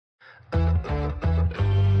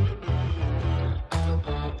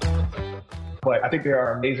But I think there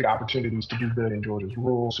are amazing opportunities to do good in Georgia's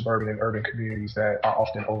rural, suburban, and urban communities that are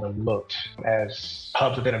often overlooked as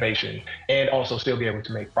hubs of innovation and also still be able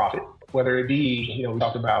to make profit. Whether it be, we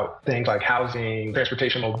talked about things like housing,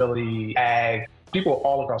 transportation, mobility, ag. People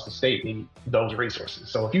all across the state need those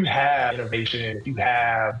resources. So if you have innovation, if you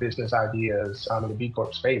have business ideas in the B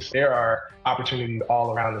Corp space, there are opportunities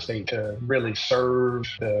all around the state to really serve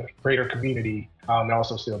the greater community and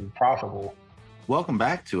also still be profitable. Welcome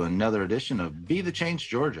back to another edition of Be the Change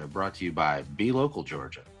Georgia, brought to you by Be Local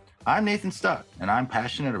Georgia. I'm Nathan Stuck, and I'm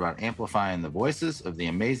passionate about amplifying the voices of the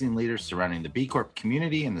amazing leaders surrounding the B Corp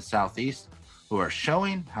community in the Southeast who are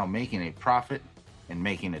showing how making a profit and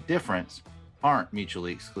making a difference aren't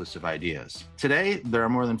mutually exclusive ideas. Today, there are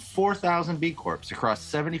more than 4,000 B Corps across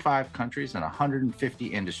 75 countries and 150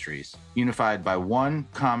 industries, unified by one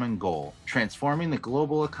common goal: transforming the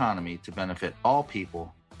global economy to benefit all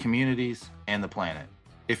people, communities, and the planet.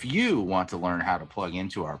 If you want to learn how to plug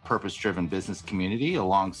into our purpose-driven business community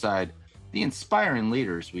alongside the inspiring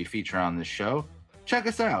leaders we feature on this show, check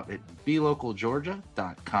us out at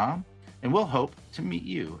belocalgeorgia.com, and we'll hope to meet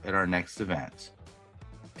you at our next event.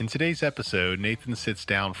 In today's episode, Nathan sits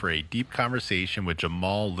down for a deep conversation with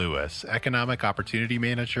Jamal Lewis, Economic Opportunity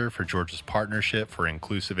Manager for Georgia's Partnership for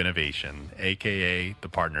Inclusive Innovation, aka the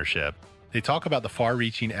Partnership. They talk about the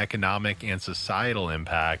far-reaching economic and societal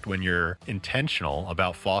impact when you're intentional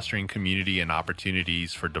about fostering community and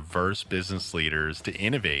opportunities for diverse business leaders to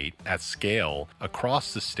innovate at scale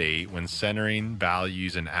across the state when centering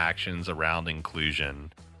values and actions around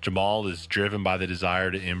inclusion. Jamal is driven by the desire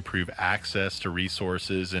to improve access to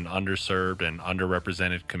resources in underserved and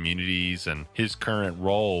underrepresented communities, and his current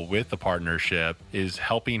role with the partnership is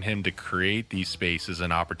helping him to create these spaces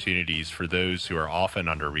and opportunities for those who are often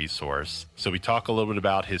under-resourced. So we talk a little bit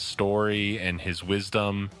about his story and his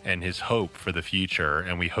wisdom and his hope for the future,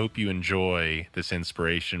 and we hope you enjoy this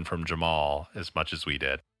inspiration from Jamal as much as we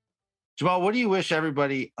did. Jamal, what do you wish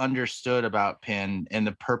everybody understood about PIN and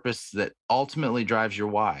the purpose that ultimately drives your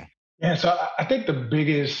why? Yeah, so I think the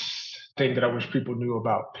biggest thing that I wish people knew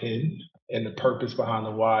about PIN and the purpose behind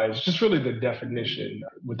the why is just really the definition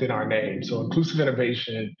within our name. So inclusive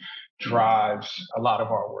innovation drives a lot of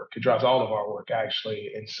our work. It drives all of our work,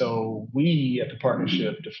 actually. And so we at the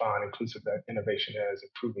partnership define inclusive innovation as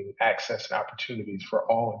improving access and opportunities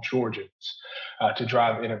for all Georgians to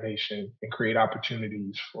drive innovation and create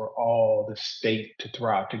opportunities for all the state to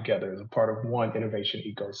thrive together as a part of one innovation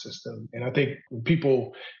ecosystem. And I think when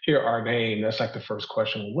people hear our name, that's like the first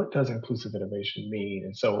question: well, what does inclusive innovation mean?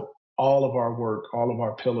 And so all of our work, all of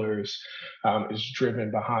our pillars is driven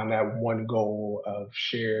behind that one goal of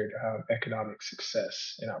shared economic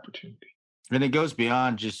success and opportunity. And it goes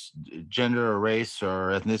beyond just gender or race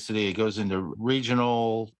or ethnicity. It goes into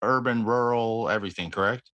regional, urban, rural, everything,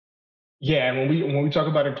 correct? Yeah, and when we talk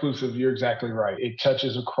about inclusive, you're exactly right. It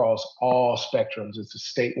touches across all spectrums. It's a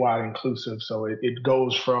statewide inclusive, so it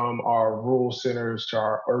goes from our rural centers to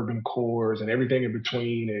our urban cores and everything in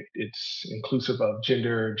between. It's inclusive of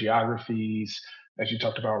gender, geographies, as you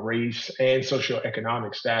talked about, race and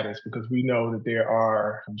socioeconomic status, because we know that there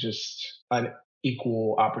are just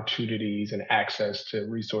unequal opportunities and access to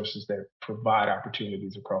resources that provide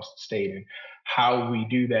opportunities across the state. And how we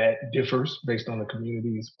do that differs based on the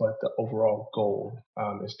communities, but the overall goal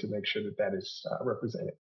is to make sure that that is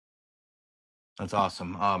represented. That's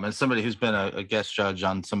awesome. As somebody who's been a guest judge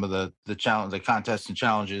on some of the contests and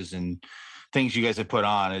challenges and things you guys have put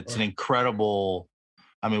on, it's an incredible.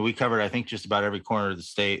 I mean, we covered, I think, just about every corner of the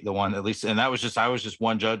state. The one, at least, and I was just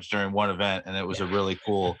one judge during one event, and it was a really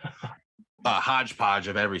cool hodgepodge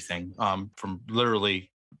of everything. From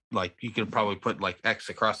literally, like, you could probably put like X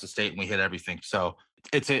across the state, and we hit everything. So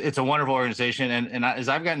it's a wonderful organization, and as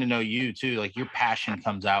I've gotten to know you too, like, your passion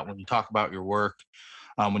comes out when you talk about your work,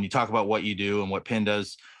 when you talk about what you do and what PIN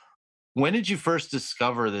does. When did you first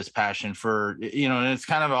discover this passion for, and it's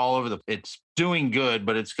kind of all over it's doing good,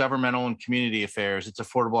 but it's governmental and community affairs, it's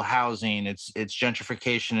affordable housing, it's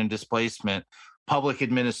gentrification and displacement, public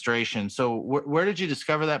administration. So where did you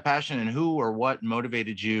discover that passion, and who or what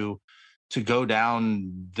motivated you to go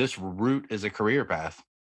down this route as a career path?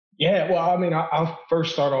 Yeah, well, I mean, I'll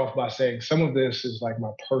first start off by saying some of this is like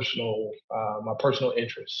my personal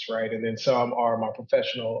interests, right? And then some are my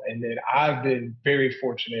professional. And then I've been very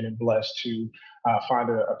fortunate and blessed to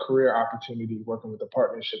find a career opportunity working with the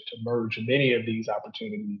partnership to merge many of these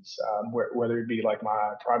opportunities, whether it be like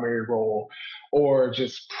my primary role or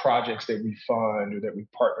just projects that we fund or that we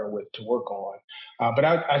partner with to work on. But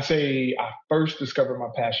I'd say I first discovered my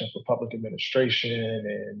passion for public administration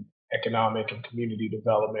and economic and community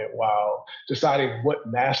development while deciding what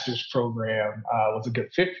master's program was a good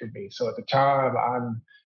fit for me. So at the time, I'm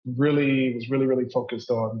really focused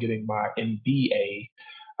on getting my MBA.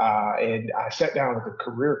 And I sat down with a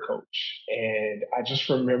career coach, and I just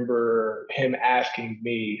remember him asking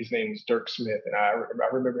me. His name is Dirk Smith, and I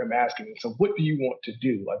remember him asking me, "So, what do you want to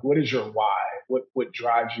do? Like, what is your why? What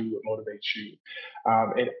drives you? What motivates you?"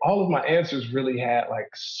 And all of my answers really had like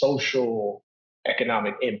social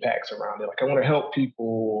economic impacts around it. Like I want to help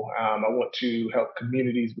people. I want to help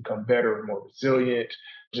communities become better and more resilient.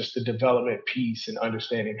 Just the development piece and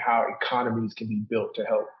understanding how economies can be built to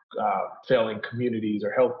help failing communities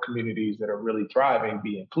or help communities that are really thriving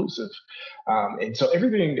be inclusive. And so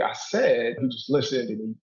everything I said, he just listened and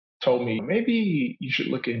he told me maybe you should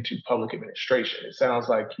look into public administration. It sounds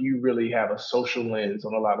like you really have a social lens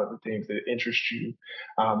on a lot of the things that interest you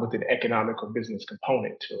with an economic or business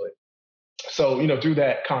component to it. So, through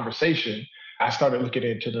that conversation, I started looking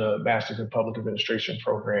into the Masters in Public Administration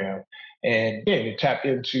program. And again, it tapped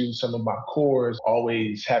into some of my cores,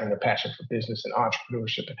 always having a passion for business and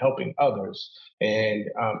entrepreneurship and helping others. And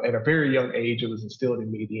at a very young age, it was instilled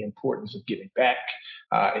in me the importance of giving back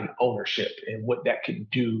and ownership and what that can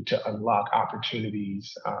do to unlock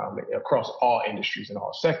opportunities across all industries and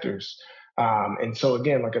all sectors. And so,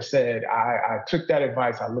 again, like I said, I took that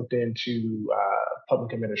advice. I looked into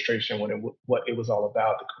public administration, what it was all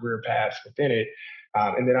about, the career paths within it.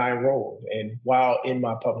 And then I enrolled. And while in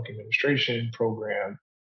my public administration program,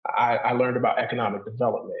 I learned about economic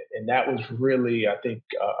development. And that was really, I think,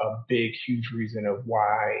 a big, huge reason of why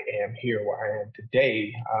I am here, where I am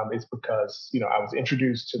today. Is because, I was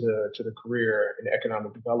introduced to the career in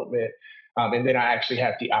economic development. And then I actually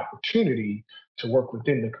had the opportunity to work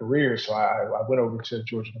within the career. So I went over to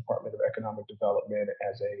Georgia Department of Economic Development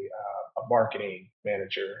as a marketing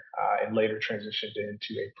manager and later transitioned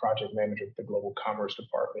into a project manager with the Global Commerce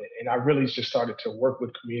Department. And I really just started to work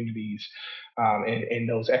with communities and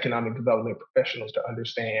those economic development professionals to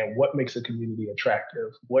understand what makes a community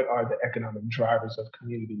attractive, what are the economic drivers of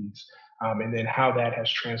communities, and then how that has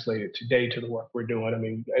translated today to the work we're doing. I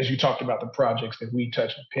mean, as you talked about the projects that we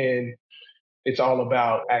touch at Penn, it's all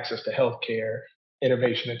about access to healthcare,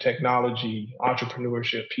 innovation and technology,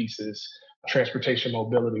 entrepreneurship pieces, transportation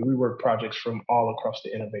mobility. We work projects from all across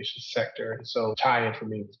the innovation sector. And so tie-in for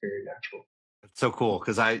me was very natural. It's so cool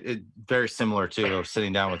because very similar to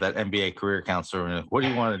sitting down with that MBA career counselor and what do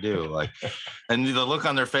you want to do? Like, and the look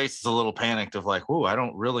on their face is a little panicked of like, "Oh, I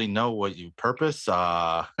don't really know what you purpose."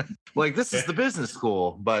 Like this is the business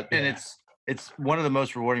school, and it's one of the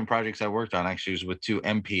most rewarding projects I worked on actually was with two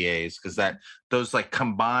MPAs because those like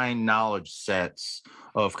combined knowledge sets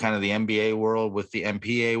of kind of the MBA world with the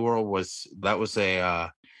MPA world was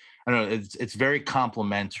I don't know, it's very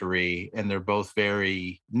complementary and they're both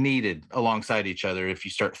very needed alongside each other if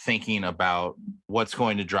you start thinking about what's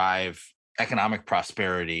going to drive economic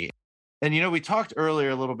prosperity. And, we talked earlier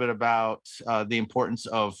a little bit about the importance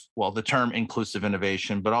of, the term inclusive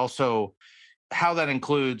innovation, but also how that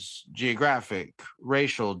includes geographic,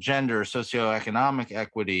 racial, gender, socioeconomic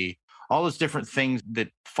equity, all those different things that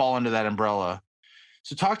fall under that umbrella.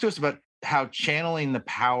 So talk to us about how channeling the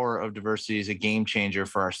power of diversity is a game changer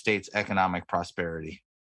for our state's economic prosperity.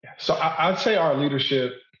 So I'd say our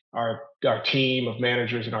leadership, our team of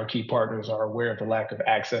managers and our key partners are aware of the lack of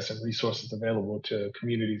access and resources available to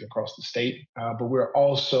communities across the state. But we're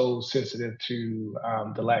also sensitive to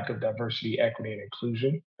the lack of diversity, equity, and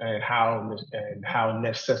inclusion and how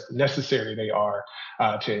necessary they are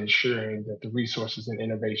to ensuring that the resources and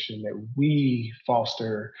innovation that we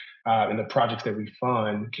foster and the projects that we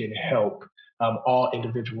fund can help all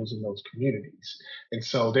individuals in those communities. And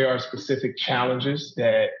so there are specific challenges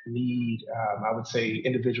that need, I would say,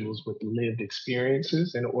 individuals with lived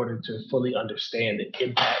experiences in order to fully understand the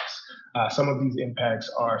impacts. Some of these impacts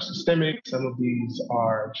are systemic, some of these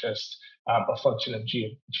are just a function of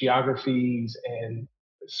geographies and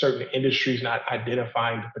certain industries not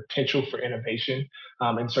identifying the potential for innovation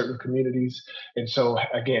in certain communities. And so,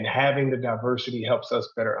 again, having the diversity helps us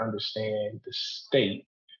better understand the state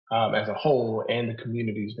as a whole and the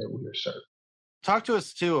communities that we are serving. Talk to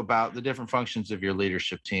us too about the different functions of your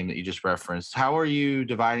leadership team that you just referenced. How are you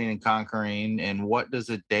dividing and conquering, and what does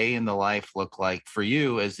a day in the life look like for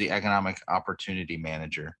you as the economic opportunity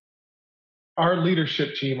manager? Our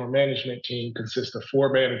leadership team or management team consists of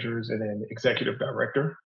 4 managers and an executive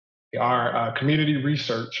director. Our community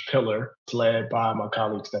research pillar is led by my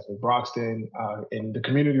colleague Stephanie Broxton, and the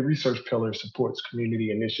community research pillar supports community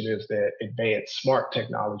initiatives that advance smart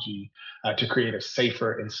technology to create a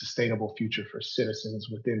safer and sustainable future for citizens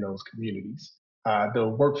within those communities.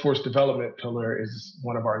 The workforce development pillar is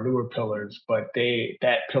one of our newer pillars, but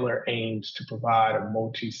that pillar aims to provide a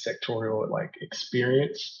multi-sectorial like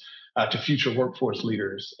experience to future workforce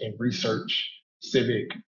leaders in research, civic,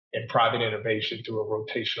 and private innovation through a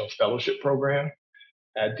rotational fellowship program.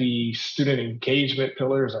 The student engagement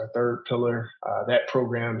pillar is our third pillar. That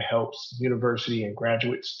program helps university and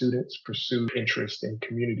graduate students pursue interest in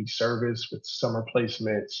community service with summer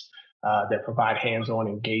placements that provide hands-on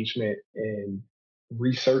engagement in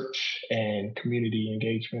research and community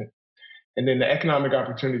engagement. And then the economic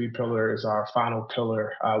opportunity pillar is our final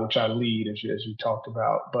pillar, which I lead, as you talked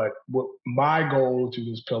about. But what my goal to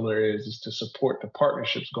this pillar is to support the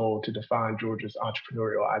partnership's goal to define Georgia's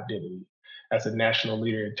entrepreneurial identity as a national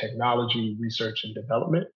leader in technology, research, and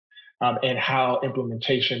development, and how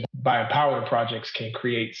implementation by empowering projects can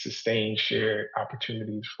create sustained shared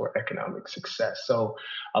opportunities for economic success. So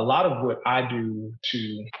a lot of what I do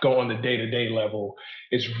to go on the day-to-day level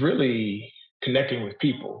is really connecting with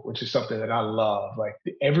people, which is something that I love. Like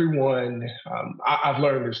everyone, I've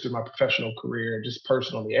learned this through my professional career and just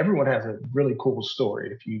personally, everyone has a really cool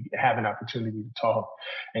story. If you have an opportunity to talk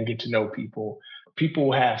and get to know people,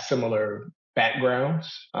 people have similar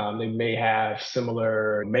backgrounds. They may have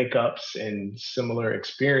similar makeups and similar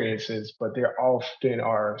experiences, but there often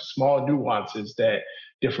are small nuances that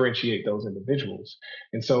differentiate those individuals.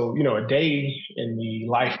 And so, a day in the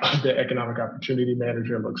life of the economic opportunity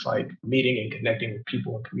manager looks like meeting and connecting with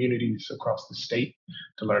people and communities across the state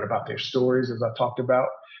to learn about their stories, as I talked about.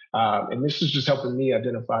 And this is just helping me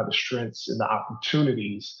identify the strengths and the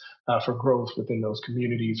opportunities for growth within those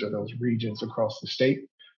communities or those regions across the state.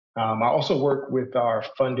 I also work with our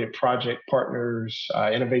funded project partners,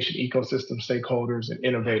 innovation ecosystem stakeholders, and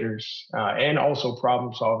innovators, and also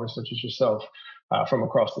problem solvers such as yourself from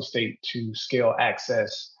across the state to scale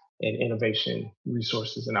access and innovation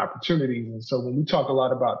resources and opportunities. And so when we talk a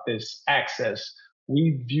lot about this access,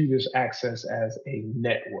 we view this access as a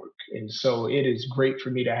network. And so it is great for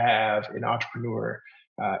me to have an entrepreneur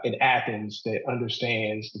in Athens that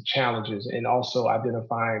understands the challenges and also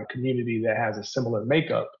identifying a community that has a similar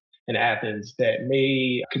makeup in Athens that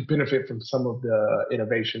could benefit from some of the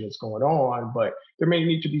innovation that's going on, but there may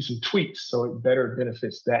need to be some tweaks so it better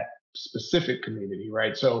benefits that specific community,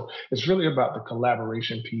 right? So it's really about the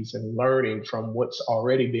collaboration piece and learning from what's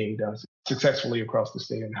already being done successfully across the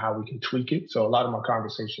state and how we can tweak it. So a lot of my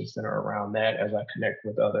conversations center around that as I connect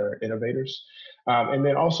with other innovators. And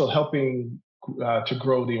then also helping to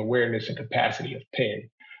grow the awareness and capacity of Penn.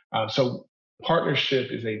 So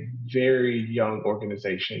Partnership is a very young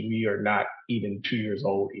organization. We are not even 2 years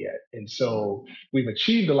old yet. And so we've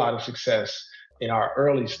achieved a lot of success in our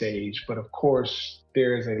early stage, but of course,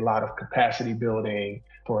 there is a lot of capacity building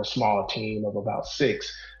for a small team of about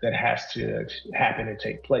 6 that has to happen and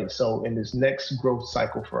take place. So in this next growth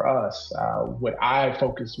cycle for us, what I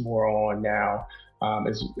focus more on now,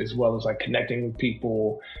 as well as like connecting with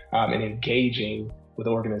people and engaging with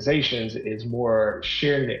organizations, is more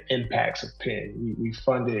sharing the impacts of Penn. We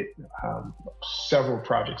funded several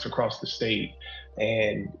projects across the state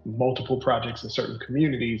and multiple projects in certain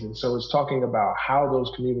communities. And so it's talking about how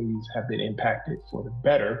those communities have been impacted for the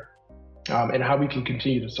better and how we can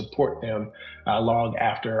continue to support them long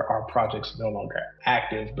after our projects are no longer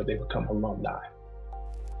active, but they become alumni.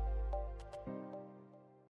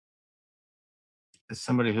 As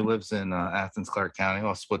somebody who lives in Athens, Clarke County,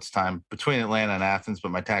 well, splits time between Atlanta and Athens,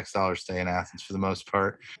 but my tax dollars stay in Athens for the most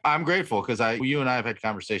part. I'm grateful because you and I have had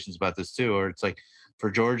conversations about this too, or it's like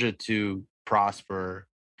for Georgia to prosper,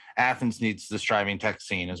 Athens needs the striving tech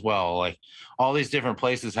scene as well. Like all these different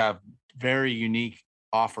places have very unique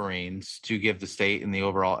offerings to give the state and the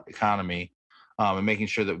overall economy. And making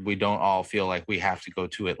sure that we don't all feel like we have to go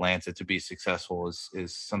to Atlanta to be successful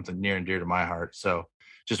is something near and dear to my heart. So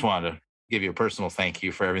just wanted to give you a personal thank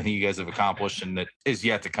you for everything you guys have accomplished and that is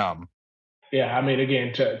yet to come. Yeah, I mean,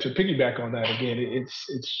 again, to piggyback on that, again,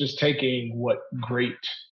 it's just taking what great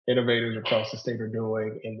innovators across the state are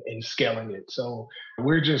doing and scaling it. So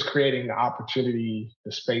we're just creating the opportunity,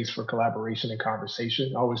 the space for collaboration and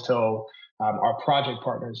conversation. I always tell our project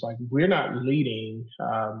partners, like, we're not leading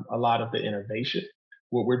a lot of the innovation.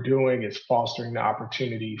 What we're doing is fostering the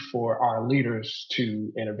opportunity for our leaders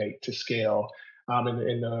to innovate, to scale.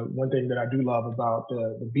 And the one thing that I do love about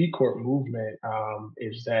the B Corp movement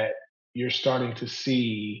is that you're starting to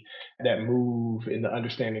see that move in the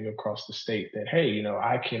understanding across the state that, hey,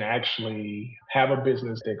 I can actually have a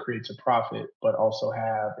business that creates a profit, but also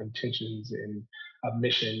have intentions and a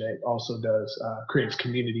mission that also does creates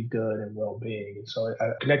community good and well-being. And so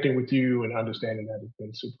connecting with you and understanding that has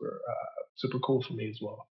been super cool for me as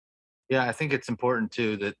well. Yeah, I think it's important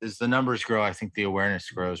too that as the numbers grow, I think the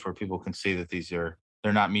awareness grows where people can see that they're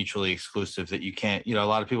not mutually exclusive, that you can't, a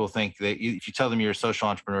lot of people think that if you tell them you're a social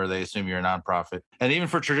entrepreneur, they assume you're a nonprofit. And even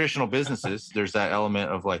for traditional businesses, there's that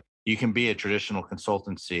element of like, you can be a traditional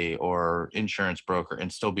consultancy or insurance broker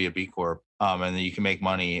and still be a B Corp. And then you can make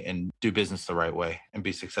money and do business the right way and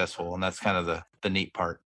be successful. And that's kind of the neat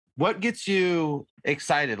part. What gets you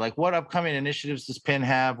excited? Like, what upcoming initiatives does Penn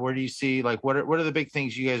have? Where do you see, like, what are the big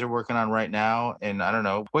things you guys are working on right now? And I don't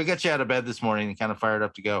know, what got you out of bed this morning and kind of fired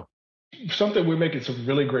up to go? Something we're making some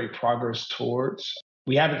really great progress towards.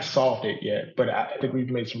 We haven't solved it yet, but I think we've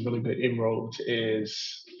made some really good inroads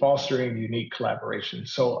is fostering unique collaboration.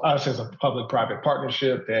 So us as a public-private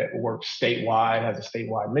partnership that works statewide, has a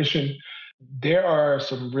statewide mission, there are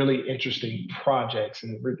some really interesting projects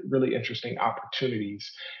and really interesting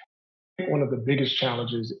opportunities. One of the biggest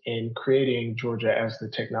challenges in creating Georgia as the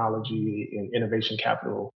technology and innovation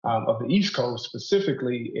capital of the East Coast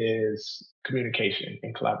specifically is communication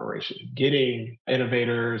and collaboration. Getting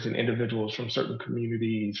innovators and individuals from certain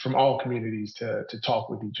communities, from all communities, to talk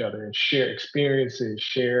with each other and share experiences,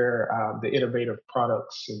 share the innovative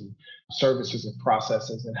products and services and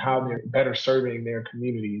processes and how they're better serving their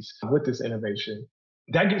communities with this innovation.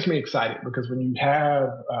 That gets me excited because when you have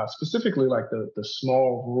specifically like the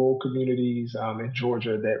small rural communities in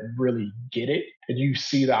Georgia that really get it, and you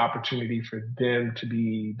see the opportunity for them to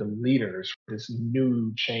be the leaders for this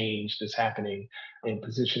new change that's happening in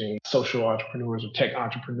positioning social entrepreneurs or tech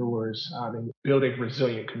entrepreneurs and building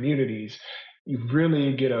resilient communities, you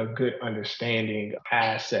really get a good understanding of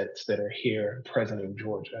assets that are here present in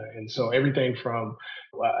Georgia. And so everything from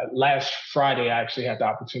last Friday, I actually had the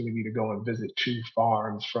opportunity to go and visit two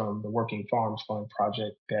farms from the Working Farms Fund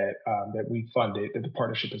project that we funded, that the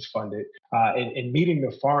partnership has funded, and meeting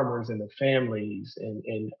the farmers and the families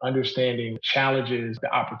and understanding challenges,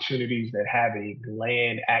 the opportunities that having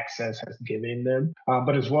land access has given them,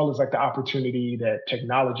 but as well as like the opportunity that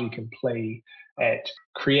technology can play at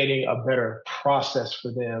creating a better process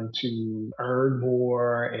for them to earn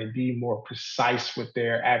more and be more precise with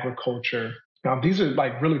their agriculture. These are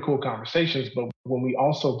like really cool conversations, but when we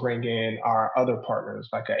also bring in our other partners,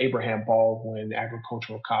 like Abraham Baldwin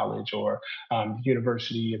Agricultural College or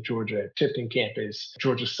University of Georgia Tifton campus,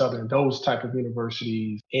 Georgia Southern, those type of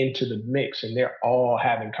universities into the mix, and they're all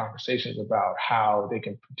having conversations about how they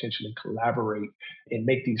can potentially collaborate and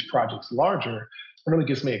make these projects larger. It really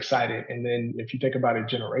gets me excited. And then if you think about it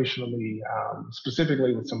generationally,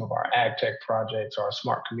 specifically with some of our ag tech projects or our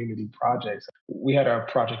smart community projects, we had a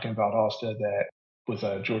project in Valdosta that was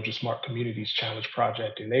a Georgia Smart Communities Challenge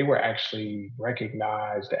project, and they were actually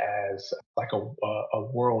recognized as like a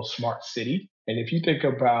world smart city. And if you think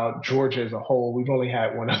about Georgia as a whole, we've only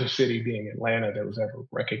had one other city being Atlanta that was ever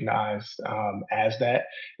recognized as that.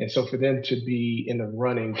 And so for them to be in the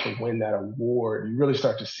running to win that award, you really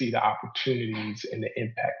start to see the opportunities and the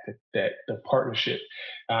impact that the partnership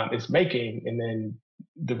is making. And then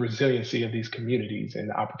the resiliency of these communities and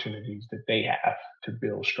the opportunities that they have to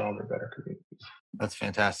build stronger, better communities. That's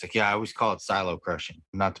fantastic. Yeah, I always call it silo crushing,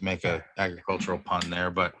 not to make a agricultural pun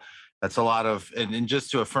there, but that's a lot of, and just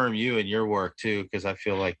to affirm you and your work too, because I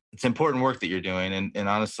feel like it's important work that you're doing. And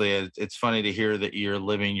honestly, it's funny to hear that you're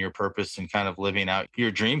living your purpose and kind of living out your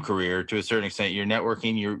dream career to a certain extent. You're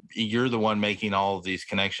networking, you're the one making all of these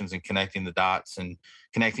connections and connecting the dots and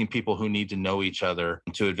connecting people who need to know each other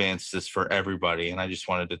to advance this for everybody. And I just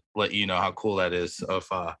wanted to let you know how cool that is of,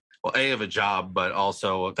 well, of a job, but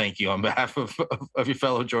also thank you on behalf of your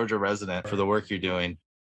fellow Georgia resident for the work you're doing.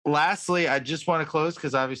 Lastly, I just want to close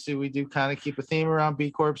because obviously we do kind of keep a theme around B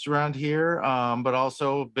Corps around here, but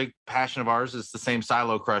also a big passion of ours is the same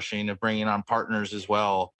silo crushing of bringing on partners as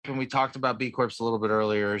well. And we talked about B Corps a little bit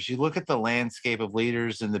earlier. As you look at the landscape of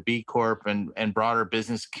leaders in the B Corp and broader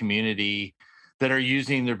business community that are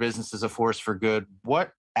using their business as a force for good,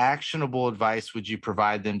 what actionable advice would you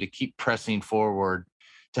provide them to keep pressing forward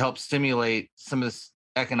to help stimulate some of this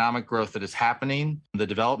economic growth that is happening, the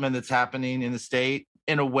development that's happening in the state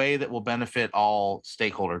in a way that will benefit all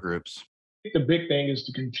stakeholder groups? The big thing is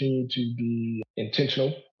to continue to be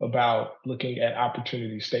intentional about looking at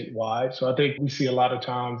opportunities statewide. So I think we see a lot of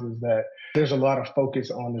times is that there's a lot of focus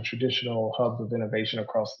on the traditional hubs of innovation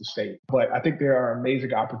across the state. But I think there are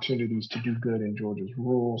amazing opportunities to do good in Georgia's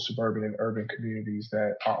rural, suburban, and urban communities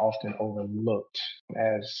that are often overlooked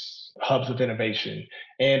as hubs of innovation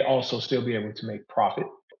and also still be able to make profit.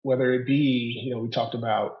 Whether it be, we talked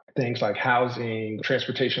about things like housing,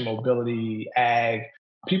 transportation, mobility, ag,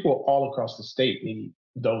 people all across the state need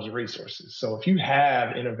those resources. So if you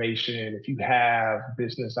have innovation, if you have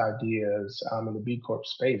business ideas in the B Corp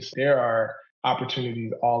space, there are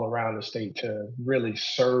opportunities all around the state to really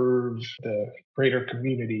serve the greater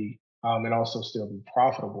community and also still be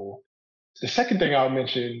profitable. The second thing I'll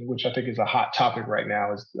mention, which I think is a hot topic right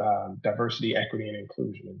now, is diversity, equity, and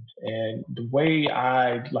inclusion. And the way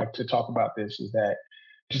I like to talk about this is that,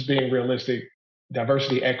 just being realistic,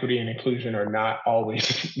 diversity, equity, and inclusion are not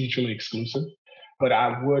always mutually exclusive. But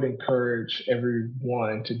I would encourage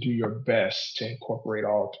everyone to do your best to incorporate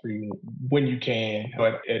all three when you can,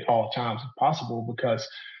 but at all times if possible, because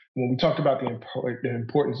when we talked about the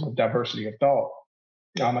importance of diversity of thought,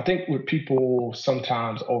 I think what people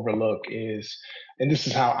sometimes overlook is, and this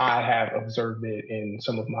is how I have observed it in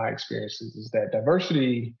some of my experiences, is that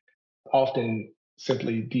diversity often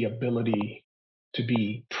simply the ability to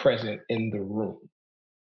be present in the room.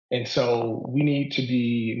 And so we need to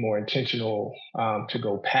be more intentional to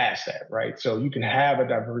go past that, right? So you can have a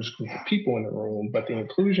diverse group of people in the room, but the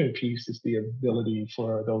inclusion piece is the ability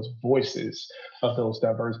for those voices of those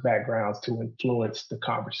diverse backgrounds to influence the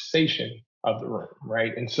conversation of the room,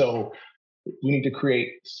 right? And so we need to create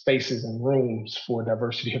spaces and rooms for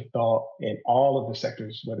diversity of thought in all of the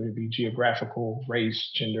sectors, whether it be geographical,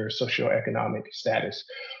 race, gender, socioeconomic status.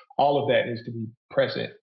 All of that needs to be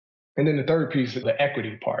present. And then the third piece is the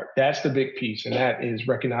equity part. That's the big piece. And that is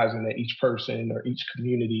recognizing that each person or each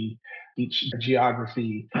community, each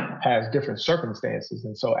geography has different circumstances.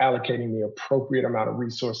 And so allocating the appropriate amount of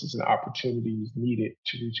resources and opportunities needed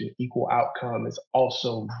to reach an equal outcome is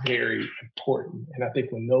also very important. And I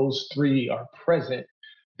think when those three are present,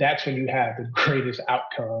 that's when you have the greatest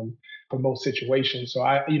outcome for most situations. So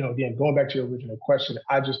again, going back to your original question,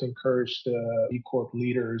 I just encourage the B Corp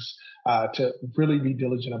leaders to really be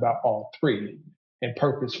diligent about all three and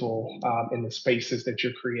purposeful in the spaces that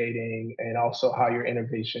you're creating, and also how your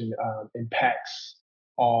innovation impacts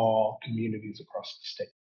all communities across the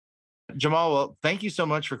state. Jamal, well, thank you so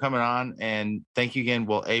much for coming on, and thank you again,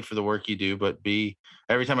 well, A, for the work you do, but B,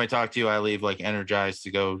 every time I talk to you, I leave like energized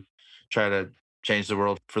to go try to change the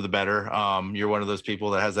world for the better. You're one of those people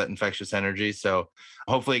that has that infectious energy. So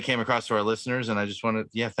hopefully it came across to our listeners. And I just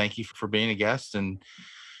want to, thank you for being a guest and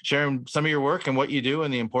sharing some of your work and what you do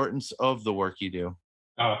and the importance of the work you do.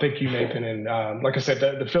 Thank you, Nathan. And like I said,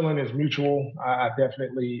 the feeling is mutual. I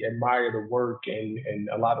definitely admire the work and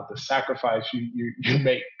a lot of the sacrifice you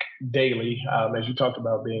make daily, as you talked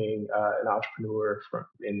about being an entrepreneur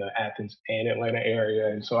in the Athens and Atlanta area.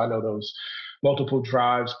 And so I know those multiple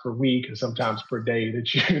drives per week and sometimes per day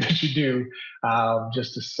that you do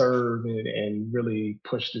just to serve and really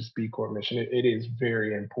push this B Corp mission. It is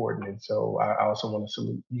very important. And so I also want to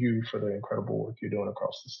salute you for the incredible work you're doing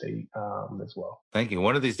across the state as well. Thank you.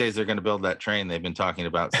 One of these days, they're going to build that train they've been talking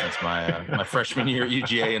about since my freshman year at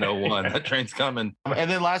UGA in 01. That train's coming.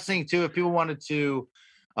 And then last thing, too, if people wanted to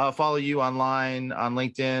follow you online on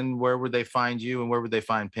LinkedIn, where would they find you and where would they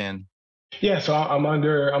find Penn? Yeah, so I'm on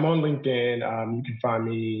LinkedIn. You can find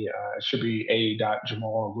me. It should be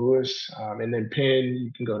a.Jamal Lewis, and then Penn.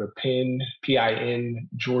 You can go to PIN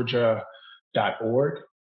Georgia.org,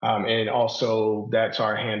 and also that's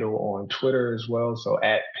our handle on Twitter as well. So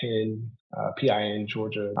at Penn PIN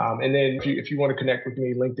Georgia. And then if you want to connect with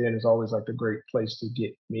me, LinkedIn is always like the great place to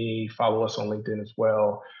get me. Follow us on LinkedIn as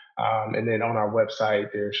well. And then on our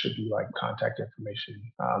website, there should be like contact information.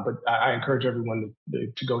 But I encourage everyone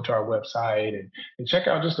to go to our website and check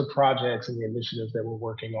out just the projects and the initiatives that we're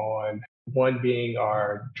working on. One being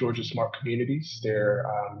our Georgia Smart Communities. They're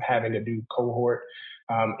having a new cohort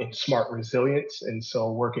in smart resilience. And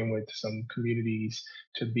so working with some communities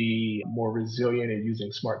to be more resilient and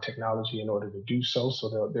using smart technology in order to do so.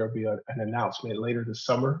 So there'll be an announcement later this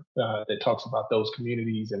summer that talks about those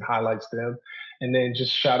communities and highlights them. And then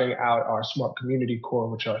just shouting out our Smart Community Corps,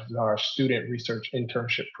 which is our student research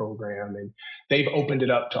internship program. And they've opened it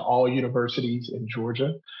up to all universities in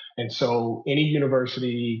Georgia. And so any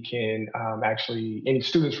university can any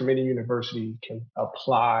students from any university can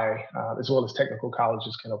apply, as well as technical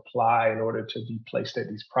colleges can apply in order to be placed at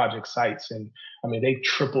these project sites. And I mean, they've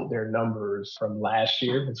tripled their numbers from last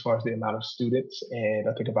year as far as the amount of students. And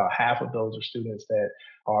I think about half of those are students that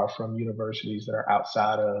are from universities that are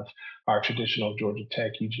outside of our traditional Georgia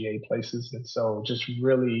Tech, UGA places. And so just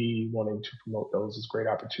really wanting to promote those as great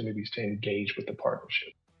opportunities to engage with the partnership.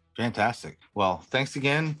 Fantastic. Well, thanks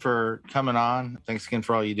again for coming on. Thanks again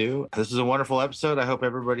for all you do. This is a wonderful episode. I hope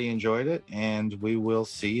everybody enjoyed it, and we will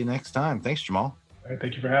see you next time. Thanks, Jamal. All right,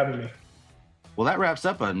 thank you for having me. Well, that wraps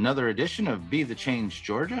up another edition of Be the Change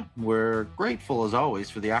Georgia. We're grateful, as always,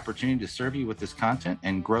 for the opportunity to serve you with this content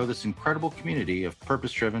and grow this incredible community of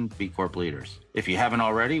purpose-driven B Corp leaders. If you haven't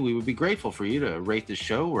already, we would be grateful for you to rate the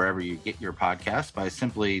show wherever you get your podcasts by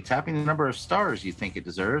simply tapping the number of stars you think it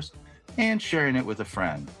deserves and sharing it with a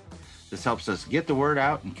friend. This helps us get the word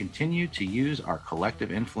out and continue to use our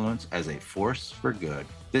collective influence as a force for good.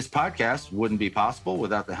 This podcast wouldn't be possible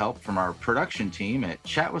without the help from our production team at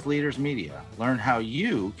Chat with Leaders Media. Learn how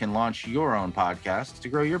you can launch your own podcast to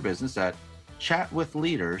grow your business at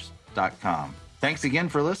chatwithleaders.com. Thanks again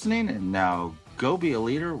for listening, and now go be a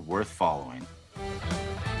leader worth following.